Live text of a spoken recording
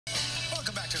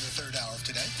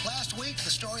week, the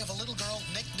story of a little girl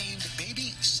nicknamed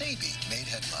Baby Sadie made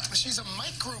headlines. She's a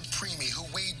micropreemie who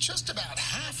weighed just about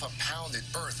half a pound at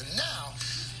birth, and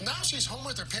now she's home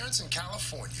with her parents in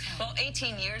California. Well,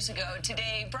 18 years ago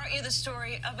today brought you the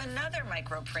story of another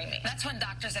micropreemie. That's when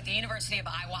doctors at the University of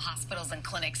Iowa hospitals and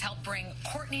clinics helped bring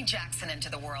Courtney Jackson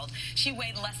into the world. She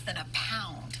weighed less than a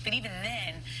pound, but even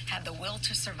then had the will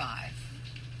to survive.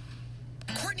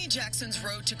 Courtney Jackson's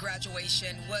road to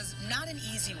graduation was not an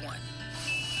easy one.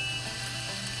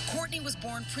 Courtney was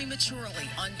born prematurely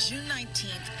on June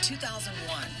 19th,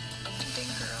 2001. Big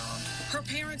girl. Her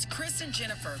parents, Chris and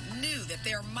Jennifer, knew that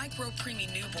their micropreemie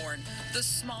newborn, the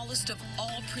smallest of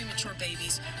all premature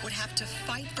babies, would have to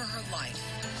fight for her life.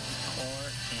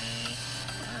 Courtney.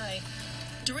 Hi.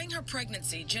 During her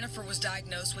pregnancy, Jennifer was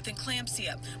diagnosed with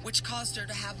eclampsia, which caused her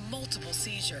to have multiple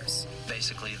seizures.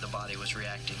 Basically, the body was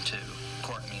reacting to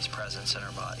Courtney's presence in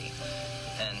her body.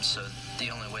 And so the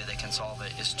only way they can solve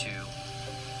it is to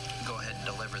go ahead and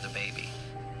deliver the baby.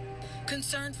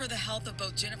 Concerned for the health of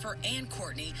both Jennifer and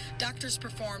Courtney, doctors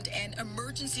performed an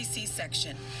emergency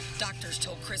C-section. Doctors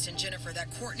told Chris and Jennifer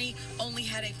that Courtney only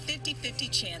had a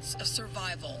 50-50 chance of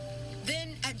survival.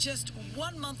 Then, at just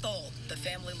 1 month old, the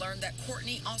family learned that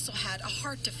Courtney also had a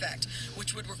heart defect,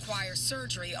 which would require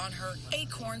surgery on her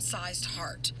acorn-sized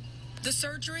heart. The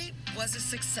surgery was a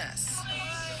success.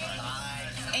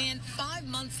 And 5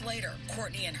 months later,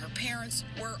 Courtney and her parents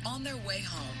were on their way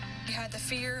home. You had the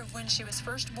fear of when she was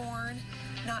first born,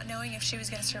 not knowing if she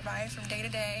was going to survive from day to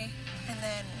day. And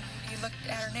then you look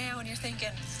at her now and you're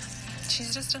thinking,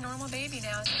 she's just a normal baby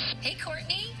now. Hey,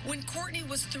 Courtney. When Courtney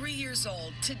was 3 years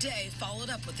old, Today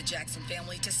followed up with the Jackson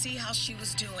family to see how she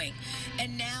was doing.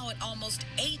 And now, at almost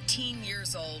 18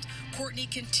 years old, Courtney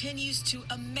continues to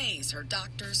amaze her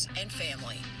doctors and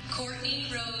family. Courtney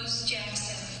Rose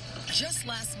Jackson. Just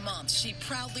last month, she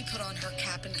proudly put on her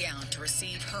cap and gown to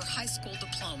receive her high school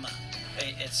diploma.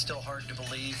 It's still hard to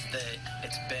believe that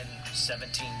it's been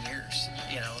 17 years,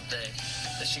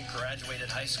 that she graduated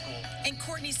high school. And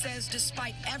Courtney says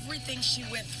despite everything she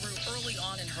went through early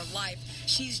on in her life,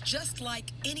 she's just like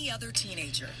any other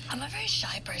teenager. I'm a very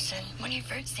shy person when you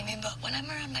first see me, but when I'm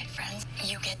around my friends,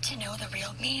 you get to know the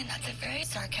real me, and that's a very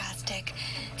sarcastic,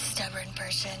 stubborn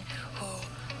person who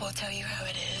will tell you how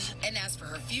it is. And as for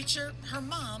her future, her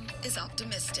mom is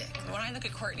optimistic. When I look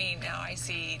at Courtney now, I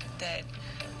see that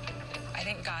I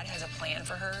think God has a plan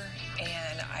for her,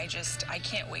 and I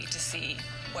can't wait to see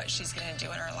what she's going to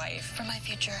do in her life. For my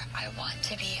future, I want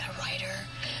to be a writer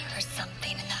or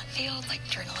something in that field, like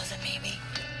journalism maybe.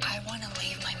 I want to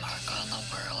leave my mark on the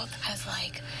world as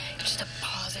just a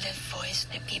positive voice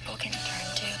that people can turn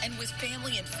to. And with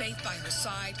family and faith by her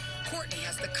side, Courtney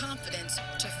has the confidence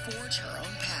to forge her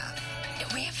own path.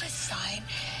 We have this sign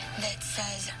that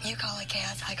says, you call it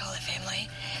chaos, I call it family.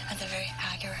 That's a very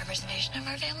accurate representation of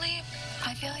our family.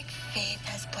 I feel like faith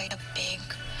has played a big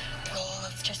role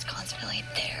of just constantly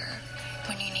there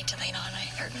when you need to lean on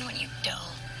it, or even when you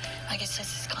don't. It's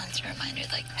just this constant reminder,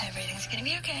 everything's gonna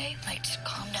be okay. Just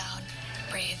calm down,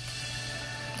 breathe.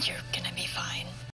 You're gonna be fine.